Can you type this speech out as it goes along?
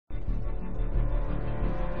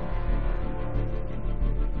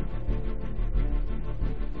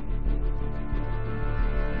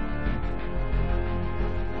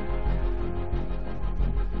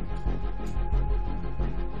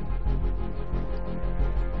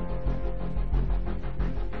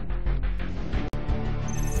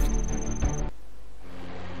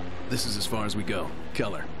This is as far as we go.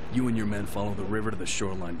 Keller, you and your men follow the river to the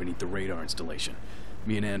shoreline beneath the radar installation.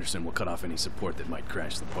 Me and Anderson will cut off any support that might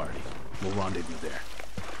crash the party. We'll rendezvous there.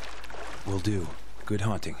 Will do. Good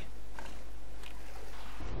hunting.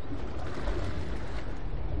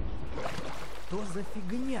 Что за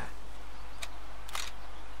фигня?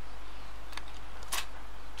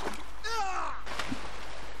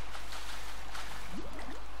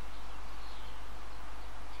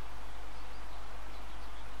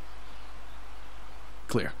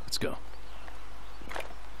 Clear. Let's go.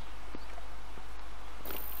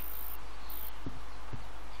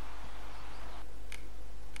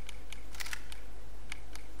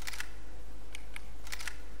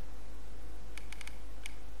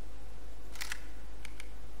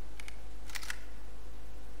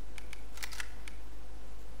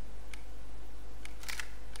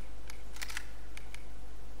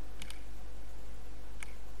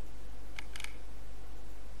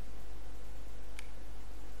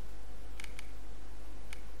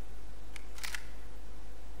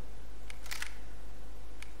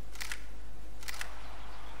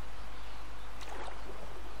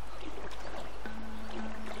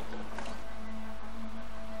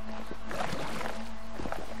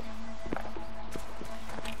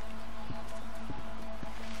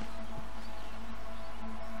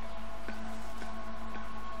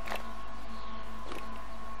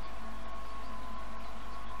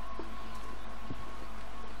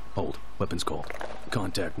 Hold. Weapons cold.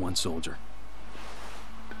 Contact one soldier.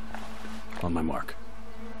 On my mark.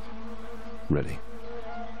 Ready.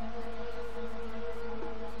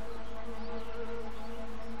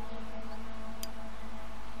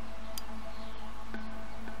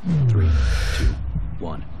 Three, two,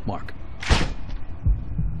 one, mark.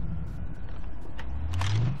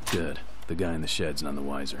 Good. The guy in the shed's none the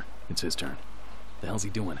wiser. It's his turn. The hell's he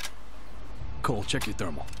doing? Cole, check your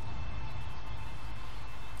thermal.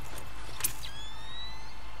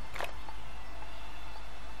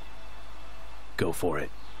 Go for it.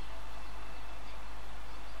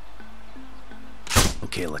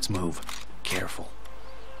 Okay, let's move. Careful.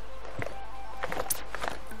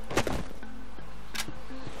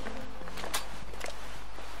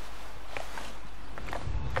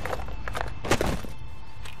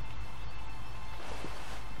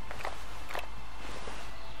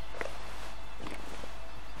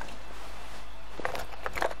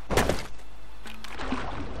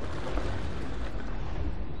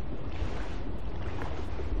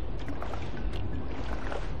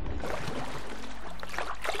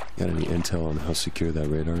 Got any intel on how secure that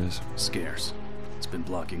radar is? Scarce. It's been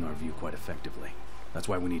blocking our view quite effectively. That's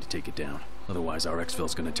why we need to take it down. Otherwise, our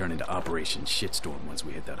exfil's gonna turn into Operation Shitstorm once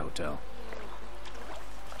we hit that hotel.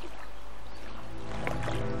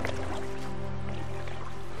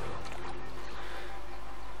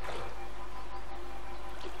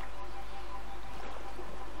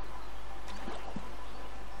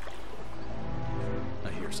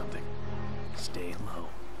 I hear something. Stay low.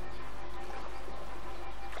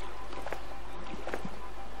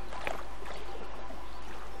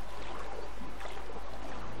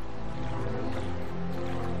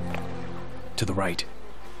 To the right.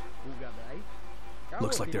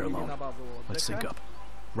 Looks like they're alone. Let's sync up.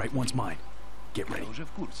 Right one's mne's. Get ready.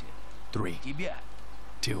 3,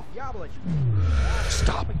 2.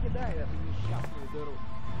 Stop.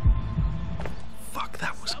 Fuck,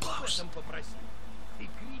 that was close.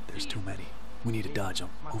 There's too many. We need to dodge them.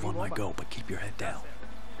 Move on my go, but keep your head down.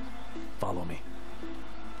 Follow me.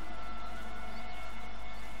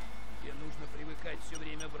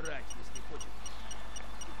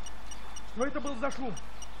 Что это был за шум?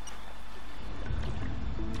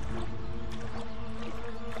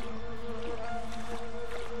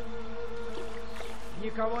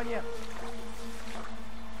 Никого нет.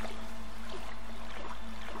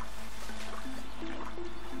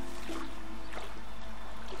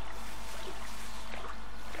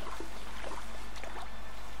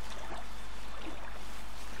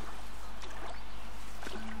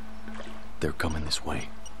 They're coming this way.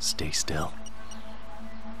 Stay still.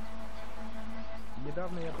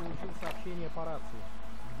 Недавно я получил сообщение по рации.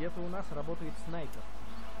 Где-то у нас работает снайпер.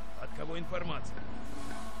 От кого информация?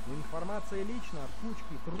 Информация лично от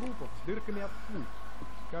кучки трупов с дырками от пуль.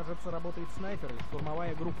 Кажется, работает снайпер и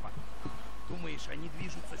штурмовая группа. Думаешь, они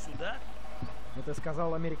движутся сюда? Это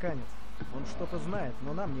сказал американец. Он что-то знает,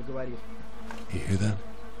 но нам не говорит. You hear that?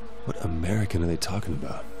 What American are they talking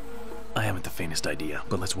about? I haven't the faintest idea,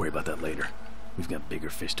 but let's worry about that later. We've got bigger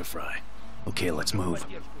fish to fry. Okay, let's move.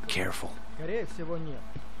 Careful. Скорее всего, нет.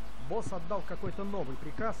 Босс отдал какой-то новый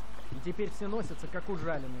приказ, и теперь все носятся, как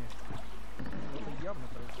ужаленные. Что-то явно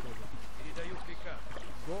происходит. Передаю приказ.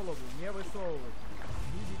 Голову не высовывать.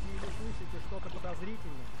 Видите или слышите что-то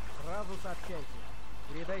подозрительное, сразу сообщайте.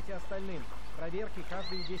 Передайте остальным. Проверки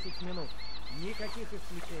каждые 10 минут. Никаких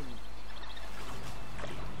исключений.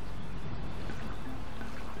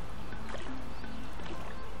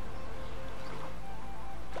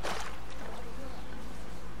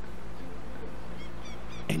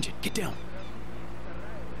 Engine, get down.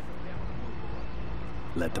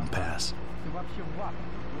 Let them pass. Ты вообще в ад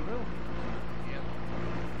служил? Нет.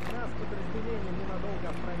 Нас подразделение ненадолго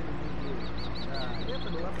отправили в Индию. Да, это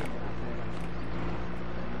была приятная война.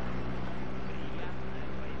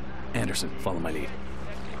 Anderson, follow my lead.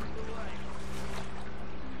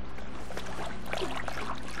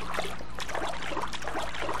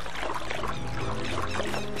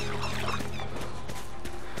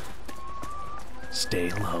 Stay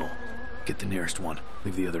low. Get the nearest one.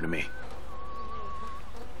 Leave the other to me.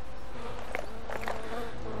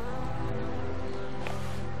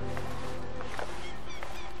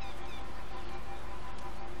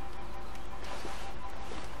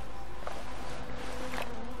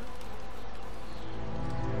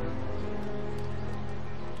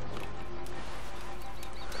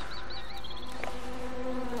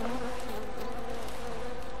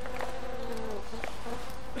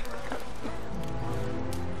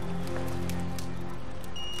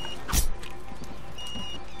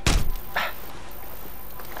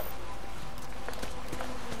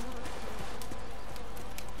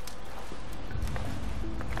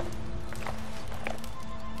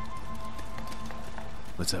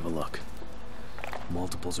 Let's have a look.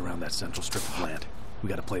 Multiples around that central strip of land. We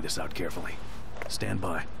gotta play this out carefully. Stand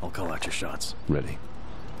by. I'll call out your shots. Ready.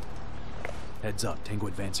 Heads up. Tango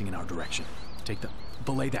advancing in our direction. Take the...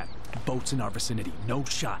 Belay that. Boats in our vicinity. No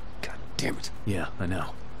shot. God damn it. Yeah, I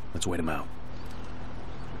know. Let's wait him out.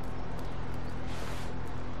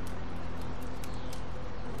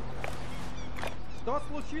 Что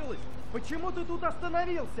случилось? Почему ты тут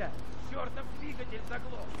остановился? Чертов двигатель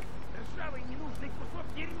заглох. Ржавый ненужный кусок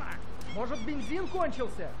дерьма. Может, бензин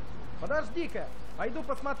кончился? Подожди-ка. Пойду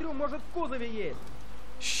посмотрю, может, в кузове есть.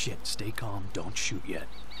 Shit, stay calm. Don't shoot yet.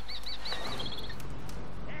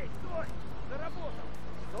 Эй, стой! Заработал!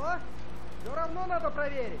 Что? Все равно надо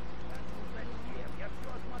проверить. Зачем? Я все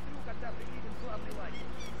осмотрю, когда приедем в главный лагерь.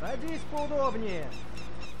 Садись поудобнее.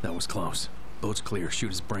 That was close. Boat's clear. Shoot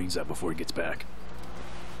his brains out before he gets back.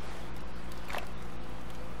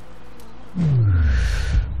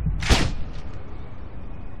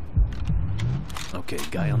 Okay,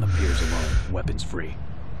 guy on the pier's alone. Weapons free.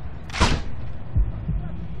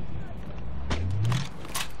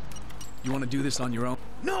 You want to do this on your own?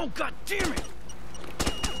 No, god damn it!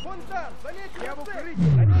 Вон там, заметьте на цель!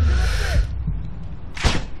 Заметьте на цель!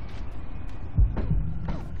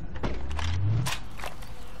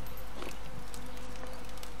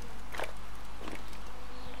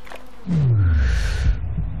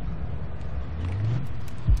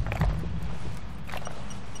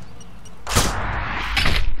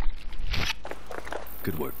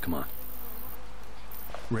 Good work, come on.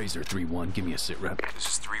 Razor 3-1, give me a sit rep. This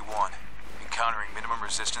is 3-1. Encountering minimum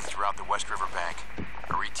resistance throughout the West River Bank.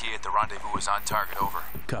 Our ETA at the rendezvous is on target, over.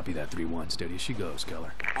 Copy that 3-1, steady as she goes,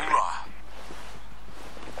 Keller. Hoorah!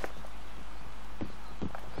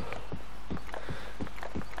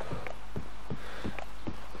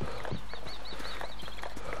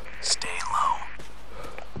 Stay low.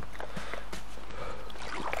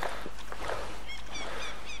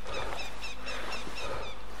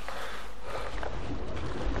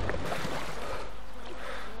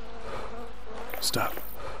 Stop.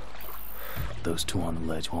 Those two on the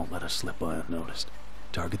ledge won't let us slip by unnoticed.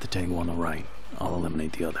 Target the tango on the right. I'll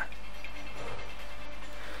eliminate the other.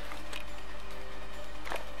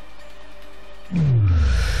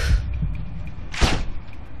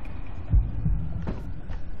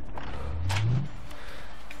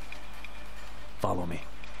 Follow me.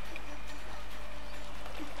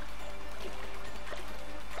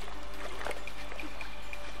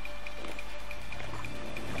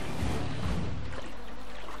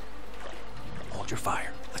 Hold your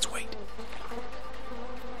fire. Let's wait.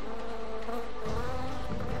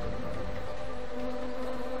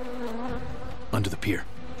 Under the pier.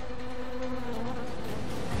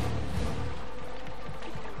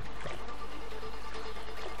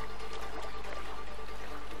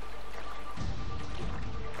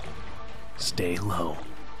 Stay low.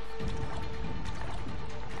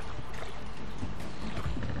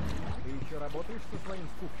 Ты еще работаешь со своим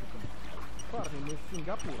скупщиком? Парнем из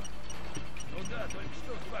Сингапура. Ну да, только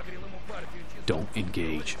что сбагрил ему партию часов. Don't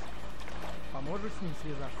engage. Поможешь с ним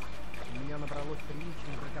связаться? У меня набралось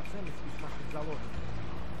приличных драгоценностей с наших заложников.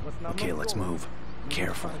 В основном Okay, let's move.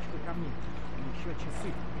 Careful. парочку камней. И еще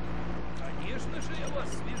часы. Конечно же, я вас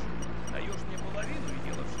свяжу. Даешь мне половину и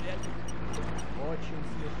дело в шляпе. Очень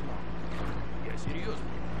смешно. Я серьезно.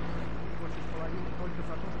 Ты хочешь половину только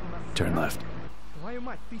за то, что нас... Turn left. Твою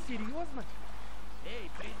мать, ты серьезно?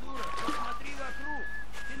 Эй, придурок, посмотри вокруг.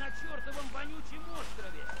 Ты на чертовом вонючем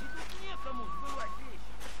острове. И тут некому сбывать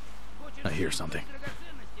вещи. Хочешь I hear сбыть something.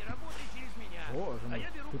 драгоценности, работай через меня. Боже А мой, я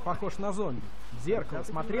беру ты половину. похож на зомби. В зеркало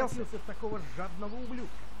смотрелся в такого жадного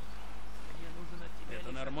ублюдка. Мне нужен от тебя Это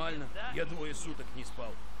лишь нормально? ответ, да? Я 2 суток не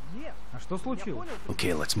спал. Нет. А что случилось?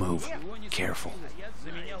 Okay, let's move. Его не Careful. случилось.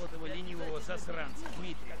 Заменял этого ленивого засранца,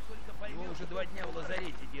 Дмитрия. Его уже 2 дня в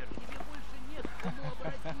лазарете держат. Тебе больше нет к кому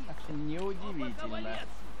обратиться. Неудивительно.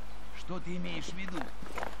 Что ты имеешь в виду?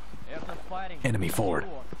 Этот парень... Enemy forward.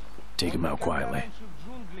 идиот. Take him Он out никогда quietly. раньше в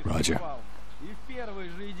джунглях не Roger. бывал. И в первый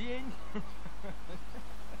же день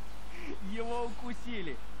его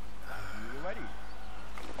укусили. Не говори.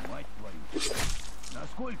 Мать твою.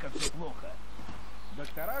 Насколько все плохо?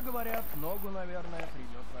 Доктора говорят, ногу, наверное,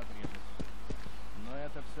 придется отрезать. Но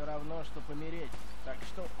это все равно, что помереть. Так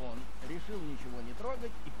что он решил ничего не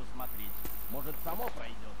трогать и посмотреть. Может, само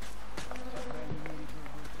пройдет. По крайней мере,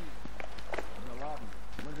 изнутри. Ну ладно,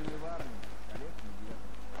 мы же не в армии, коллег не держим.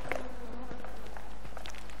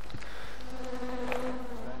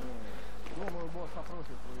 Да нет, думаю, босс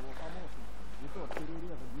опросит своего помощника, и тот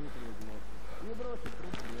перережет Дмитрию глотку и бросит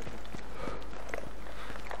труп в реку.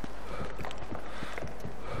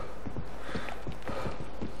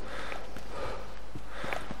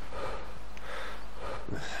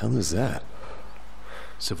 The hell is that?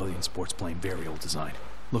 Civilian sports plane, very old design.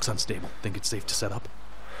 Looks unstable. Think it's safe to set up?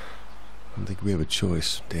 I don't think we have a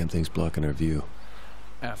choice. Damn thing's blocking our view.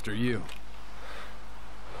 After you.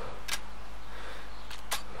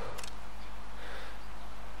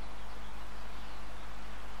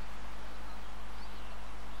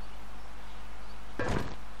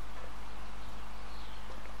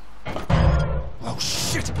 Oh,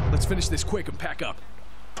 shit! Let's finish this quick and pack up.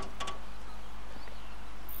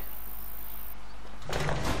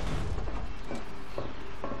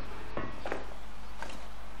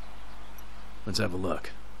 Let's have a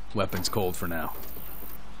look. Weapons cold for now.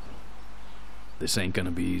 This ain't gonna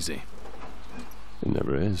be easy. It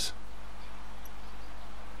never is.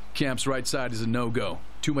 Camp's right side is a no-go.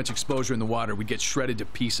 Too much exposure in the water, we'd get shredded to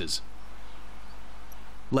pieces.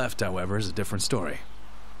 Left, however, is a different story.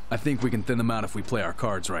 I think we can thin them out if we play our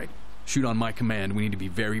cards right. Shoot on my command, we need to be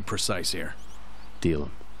very precise here. Deal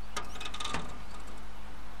 'em.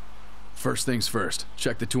 First things first,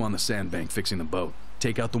 check the two on the sandbank fixing the boat.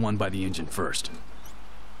 Take out the one by the engine first.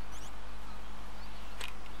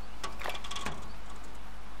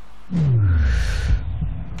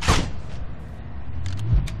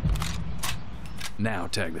 Now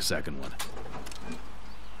tag the second one.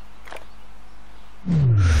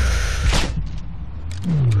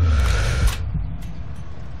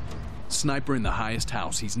 Sniper in the highest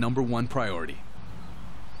house, he's #1 priority.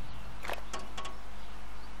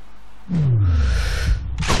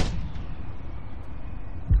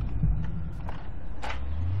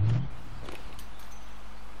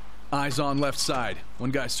 Eyes on left side.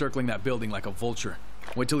 One guy's circling that building like a vulture.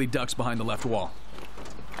 Wait till he ducks behind the left wall.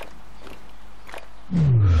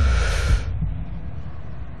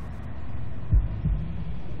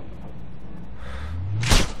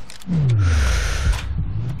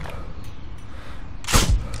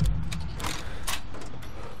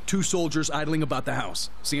 Two soldiers idling about the house.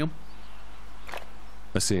 See them?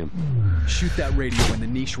 I see him. Shoot that radio in the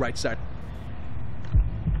niche right side.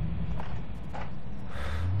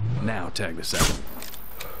 Now tag the second.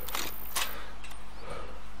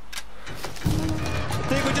 I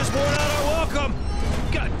think we just wore out our welcome!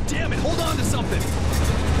 God damn it, hold on to something!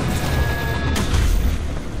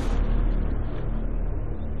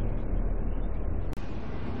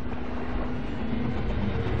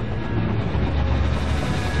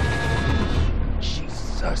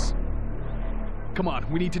 Jesus. Come on,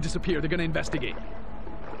 we need to disappear. They're gonna investigate.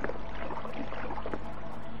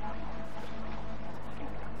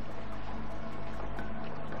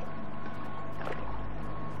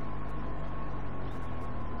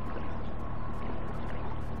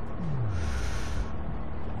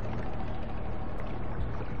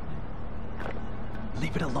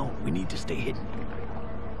 Leave it alone. We need to stay hidden.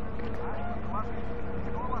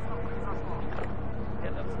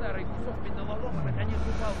 Этот старый кусок металлолома наконец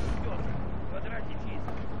упал в утёс. В квадрате чист.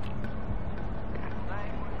 Дай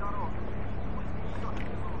ему дорогу. Пусть несёт.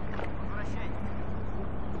 Возвращайтесь.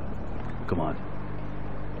 Come on.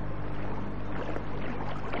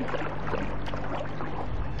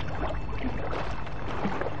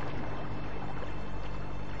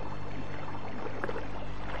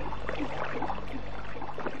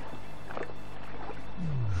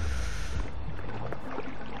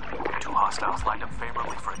 Hostiles lined up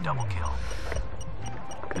favorably for a double kill.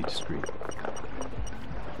 Be discreet.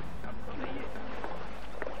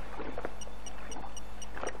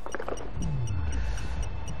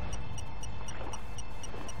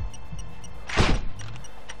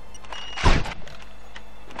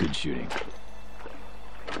 Good shooting.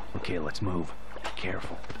 Okay, let's move. Be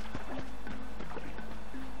careful.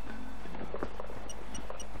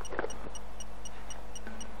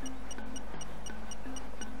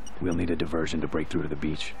 We'll need a diversion to break through to the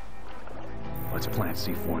beach. Let's plant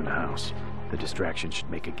C4 in the house. The distraction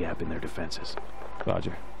should make a gap in their defenses.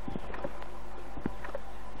 Roger.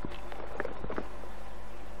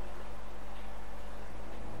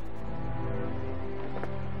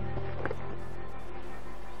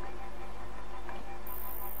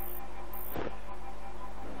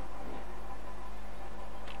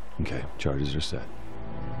 Okay, charges are set.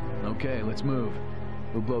 Okay, let's move.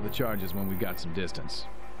 We'll blow the charges when we've got some distance.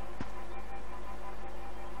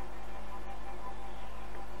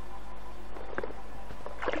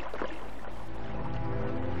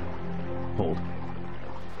 Hold.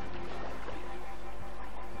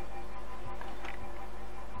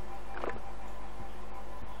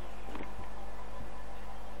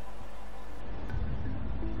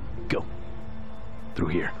 Go. Through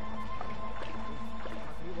here.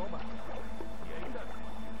 Смотри в оба.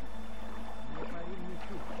 Не пари мне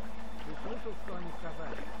чушь. Ты слышал, что они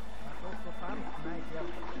сказали? На то, что там снайпер.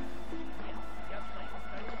 Нет, я знаю,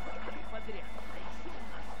 остальные подряд. А еще у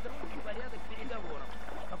нас строгий порядок переговоров.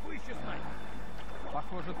 Какой еще снайпер?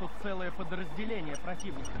 Похоже, тут целое подразделение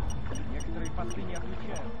противника. Некоторые посты не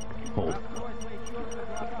отвечают. Hold. Открой свои чертовы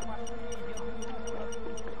глаза, пошли и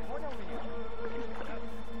держи. Понял меня?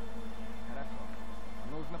 Хорошо.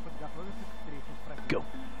 Нужно подготовиться к встрече с противником. Go.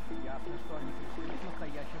 Ясно, что они пришли с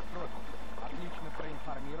настоящих профилей. Отлично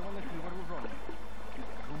проинформированных и вооруженных.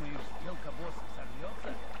 Думаешь, сделка босса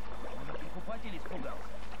сорвется? Может, покупатель испугался?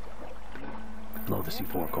 Blow the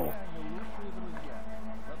C4, Cole. Они лучшие друзья.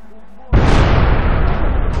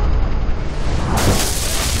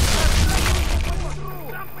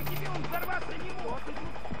 Сам по себе он взорваться не мог.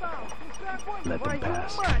 Let them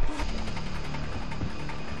pass.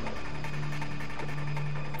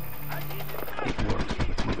 It works.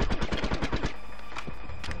 Let's move it.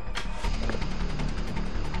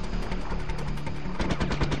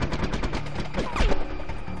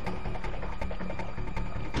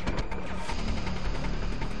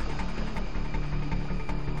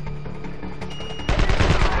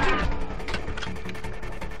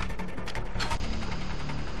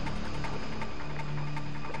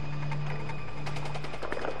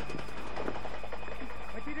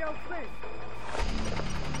 Потерял цель.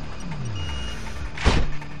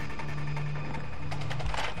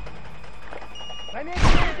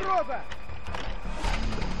 Замечена угроза!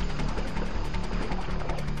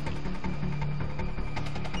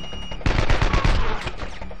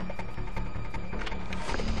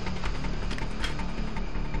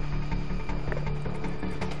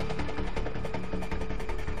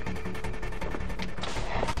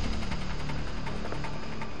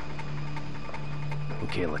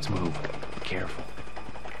 Okay, let's move. Be careful.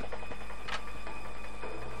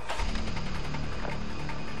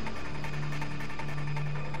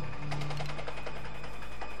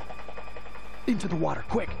 Into the water,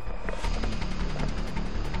 quick!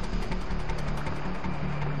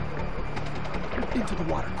 Into the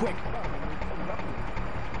water, quick!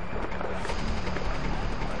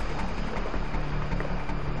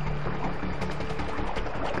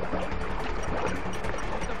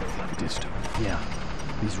 Distant. Yeah.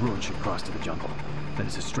 These ruins should cross to the jungle. That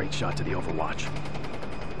is a straight shot to the Overwatch.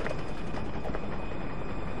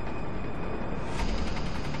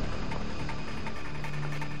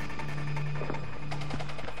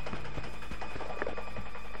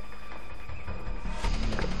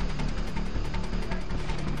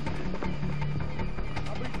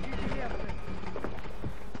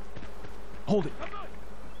 Hold it.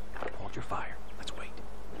 Hold your fire. Let's wait.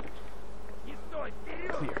 Не стой,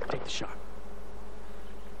 вперед! Clear. Take the shot.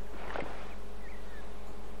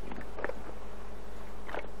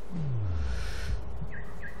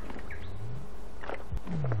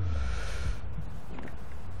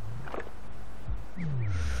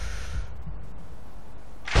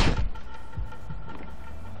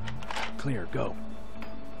 Clear. Go.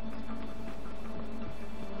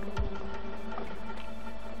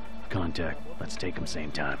 Contact. Let's take them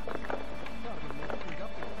same time.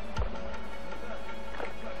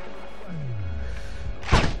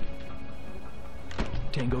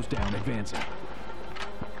 Tango's down, advancing.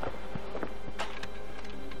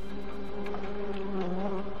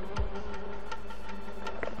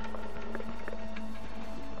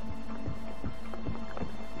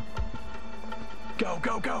 Go,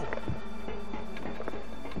 go, go!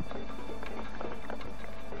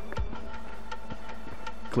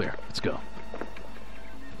 Clear. Let's go.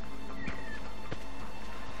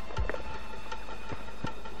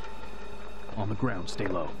 On the ground, stay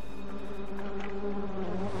low.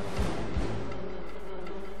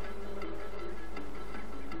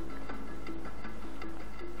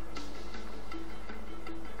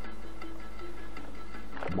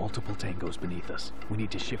 Multiple tangos beneath us. We need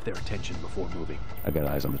to shift their attention before moving. I got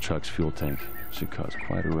eyes on the truck's fuel tank. Should cause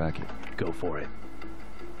quite a racket. Go for it.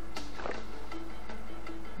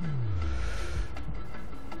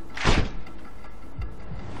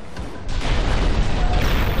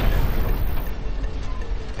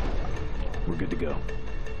 We're good to go.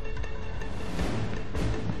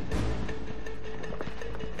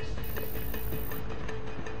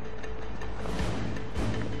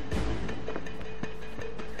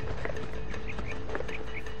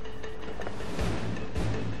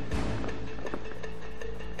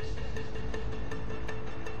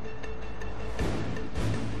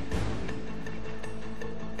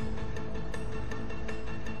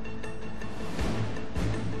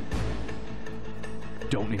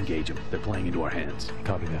 Don't engage them. They're playing into our hands.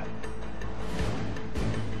 Copy that.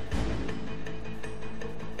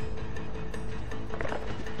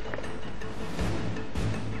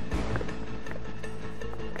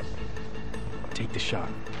 Take the shot.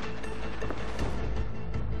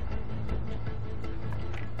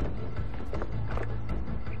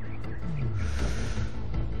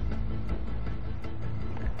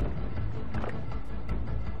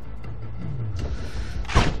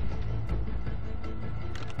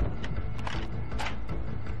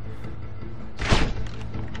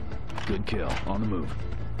 Good kill. On the move.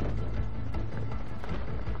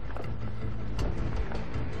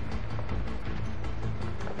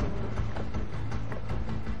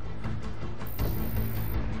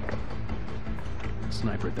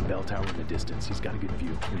 Sniper at the bell tower in the distance. He's got a good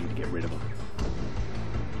view. We need to get rid of him.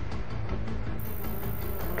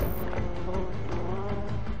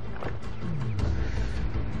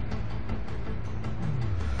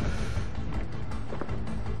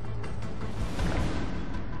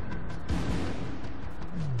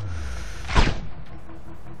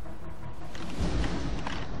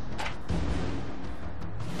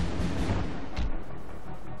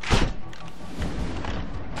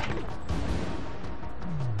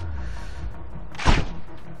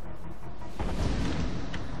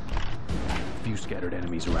 Few scattered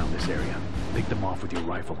enemies around this area. Pick them off with your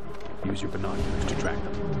rifle. Use your binoculars to track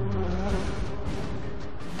them.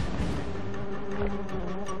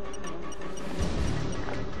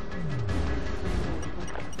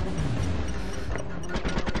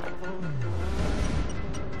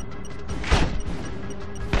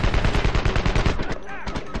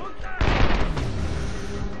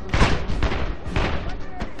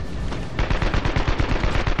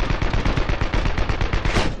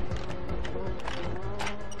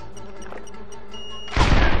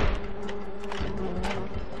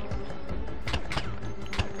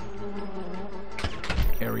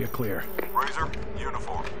 Area clear. Razor,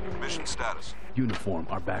 uniform. Mission status. Uniform,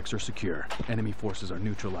 our backs are secure. Enemy forces are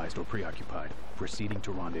neutralized or preoccupied. Proceeding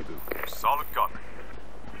to rendezvous. Solid copy.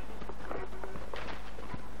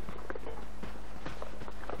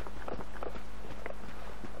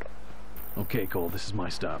 Okay, Cole, this is my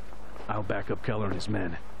stop. I'll back up Keller and his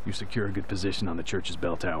men. You secure a good position on the church's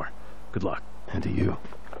bell tower. Good luck. And to you.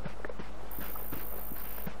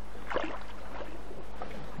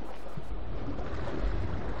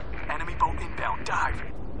 Enemy boat inbound. Dive.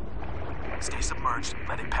 Stay submerged.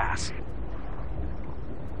 Let it pass.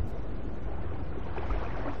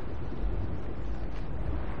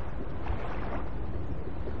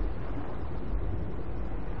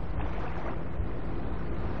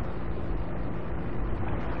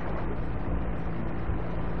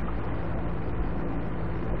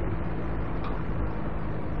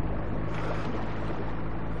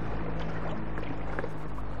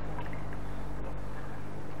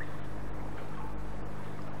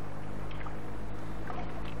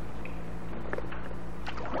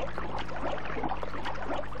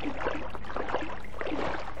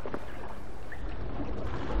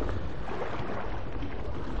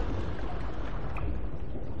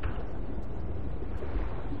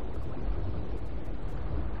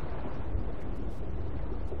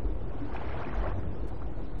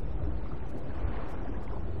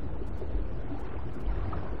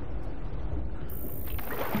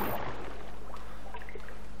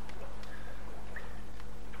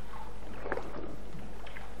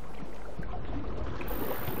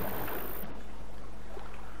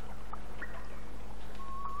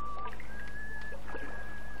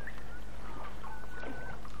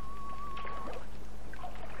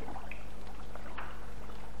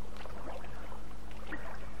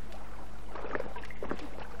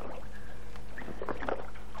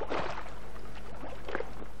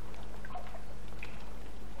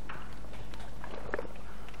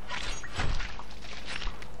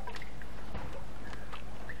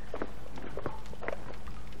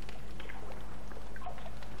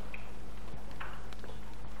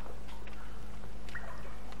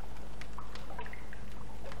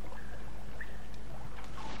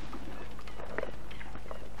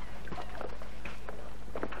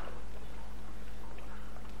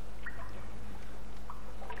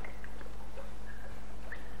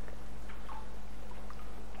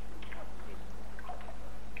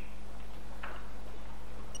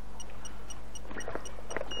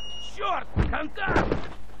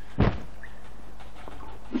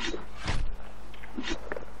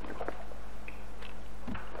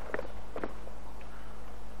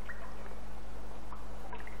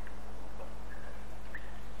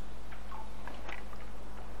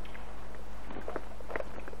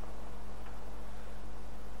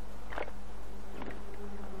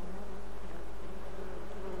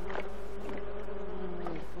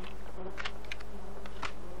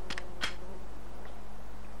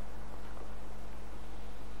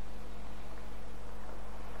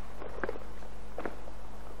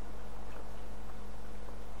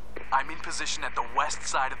 I'm in position at the west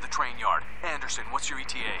side of the train yard. Anderson, what's your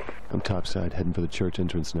ETA? I'm topside, heading for the church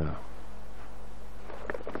entrance now.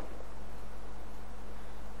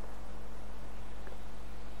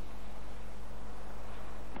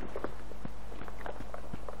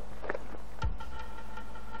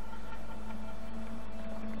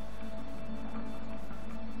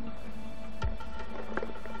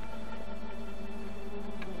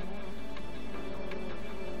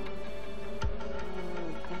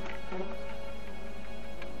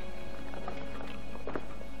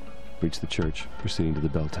 Reach the church, proceeding to the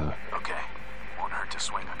bell tower. Okay. Won't hurt to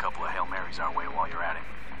swing a couple of Hail Marys our way while you're at it.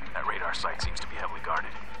 That radar site seems to be heavily guarded.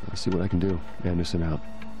 I'll see what I can do. Anderson out.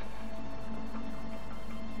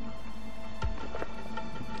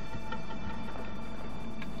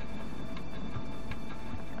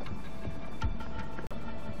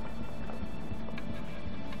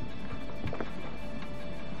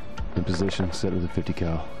 In position, set with a 50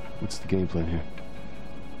 cal. What's the game plan here?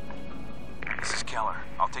 This is Keller.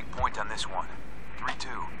 I'll take point on this one. 3-2. Do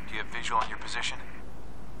you have visual on your position?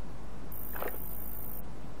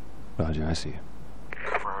 Roger, I see you.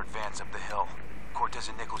 Cover our advance up the hill. Cortez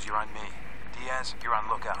and Nichols, you're on me. Diaz, you're on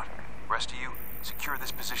lookout. Rest of you, secure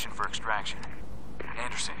this position for extraction.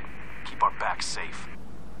 Anderson, keep our backs safe.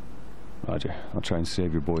 Roger, I'll try and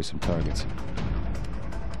save your boys some targets.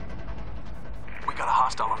 We got a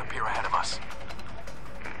hostile on the pier ahead of us.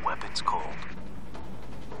 Weapons cold.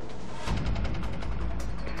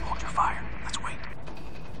 Hold your fire. Let's wait.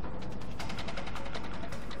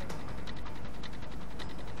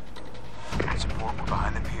 Support, we're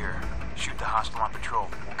behind the pier. Shoot the hostile on patrol.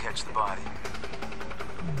 We'll catch the body.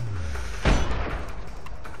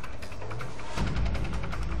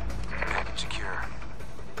 Package secure.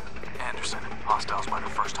 Anderson, hostiles by the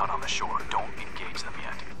first hut on the shore. Don't engage them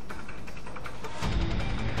yet.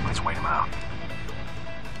 Let's wait them out.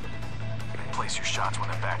 Place your shots when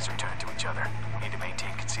their backs are turned to each other. We need to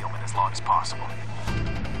maintain concealment as long as possible.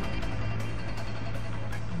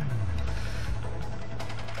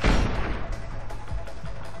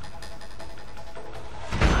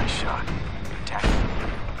 Nice shot. Attack.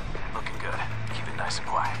 Looking good. Keep it nice and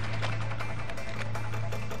quiet.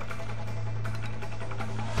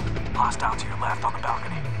 Hostile to your left on the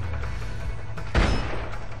balcony.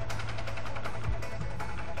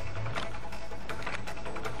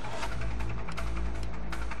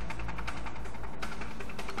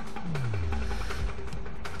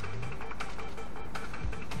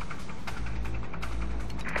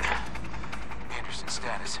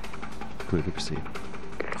 Status. Clear to proceed.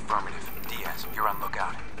 Affirmative. Diaz, you're on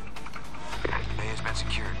lookout. Bay has been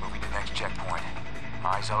secured. Moving to next checkpoint.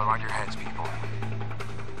 Eyes all around your heads, people.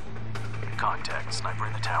 Contact. Sniper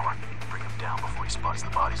in the tower. Bring him down before he spots the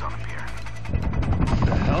bodies on the pier. What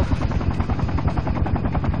the hell?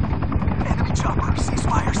 Enemy chopper! Cease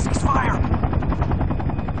fire! Cease fire!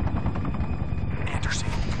 Anderson,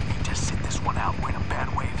 you need to sit this one out. We're in a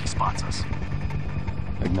bad way if he spots us.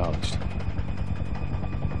 Acknowledged.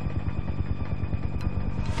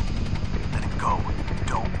 Let him go.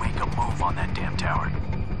 Don't make a move on that damn tower.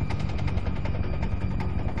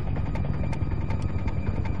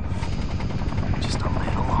 Just a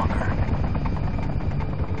little longer.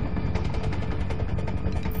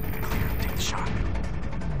 Clear. Take the shot.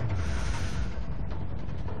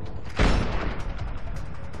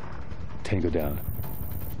 Tango down.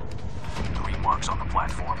 3 marks on the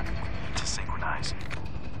platform. We need to synchronize.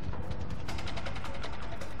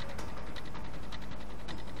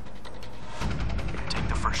 Take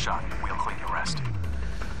the first shot. We'll clean the rest.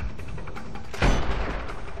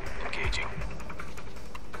 Engaging.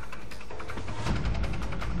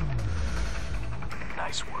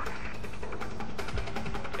 Nice work.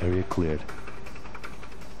 Area cleared.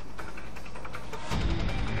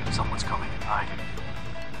 Someone's coming. Hide.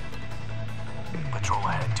 Patrol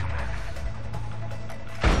ahead, 2 men.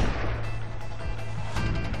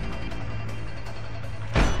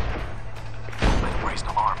 Let him raise an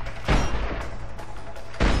alarm.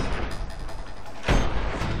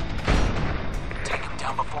 Take him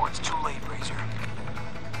down before it's too late, Razor.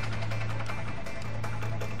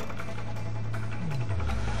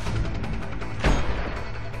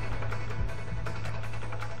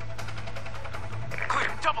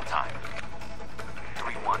 Clear, double time.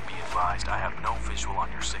 3-1, be advised. I have no visual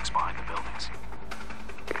on your 6 behind the buildings.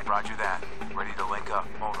 Roger that. Ready to link up.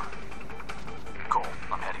 Over. Cole,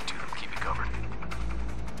 I'm heading to them. Keep me covered.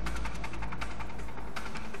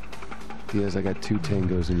 Diaz, I got 2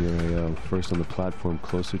 tangos in your AO. First on the platform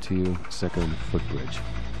closer to you, second on the footbridge.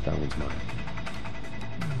 That one's mine.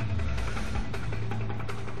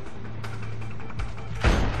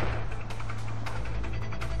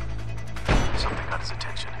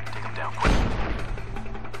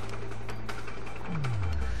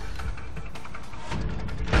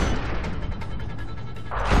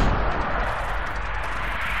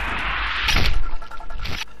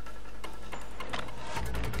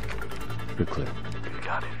 You're clear.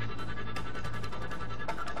 Got it.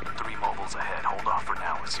 3 mobiles ahead. Hold off for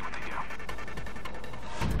now. Let's see what they do.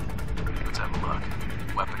 Let's have a look.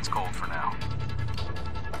 Weapons cold for now.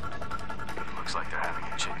 Looks like they're having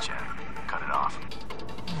a chit-chat. Cut it off.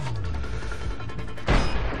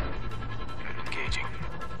 Engaging.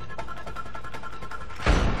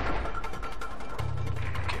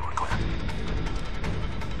 Okay, we're clear.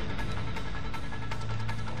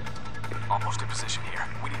 Almost in position here.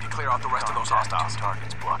 We need to clear out the rest of those hostiles. 2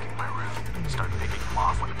 targets blocking my route. Start picking them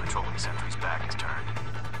off when the patrolling sentry's back is turned.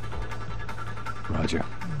 Roger.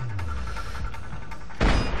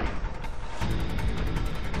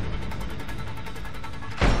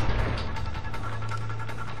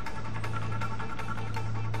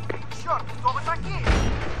 Черт, кто вы такие?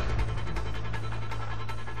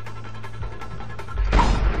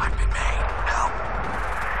 I've been made. Help!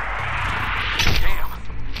 Damn.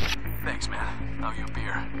 Thanks, man. I'll you a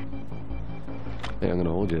beer. Hey, I'm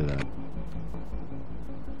gonna hold you to that.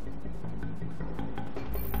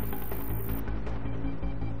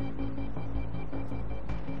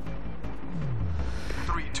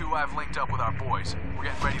 I've linked up with our boys. We're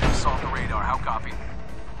getting ready to assault the radar. How copy?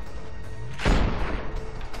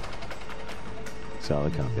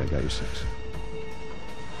 Solid copy. I got your 6.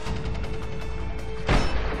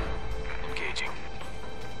 Engaging.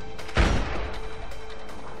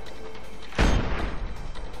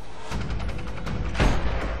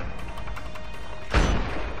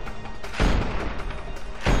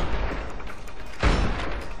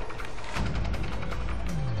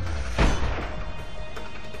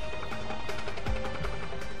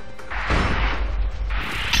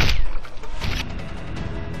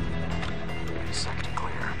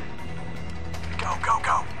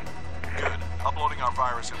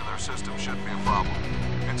 Into their system shouldn't be a problem.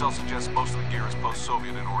 Intel suggests most of the gear is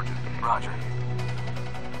post-Soviet in origin. Roger.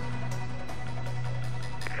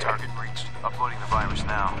 Target reached. Uploading the virus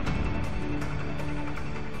now.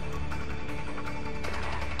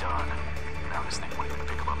 Done. Now this thing won't even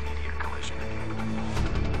pick up a meteor collision.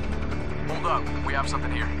 Hold up. We have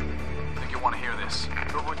something here. Think you want to hear this?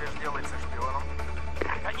 Что будешь делать со шпионом?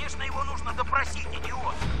 Конечно, его нужно допросить,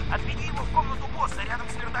 идиот. Отведи его в комнату босса рядом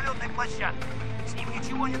с вертолетной площадкой. С ним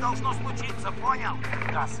ничего не должно случиться, понял?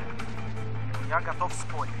 Да, сэр. Я готов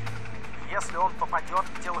спорить. Если он попадет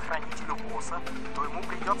к телохранителю босса, то ему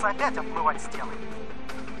придется опять отмывать стены.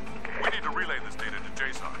 We need to relay this data to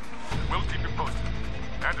JSON. We'll keep you posted.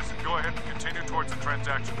 Anderson, go ahead and continue towards the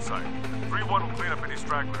transaction site. 3-1 will clean up any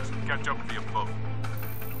stragglers and catch up via boat.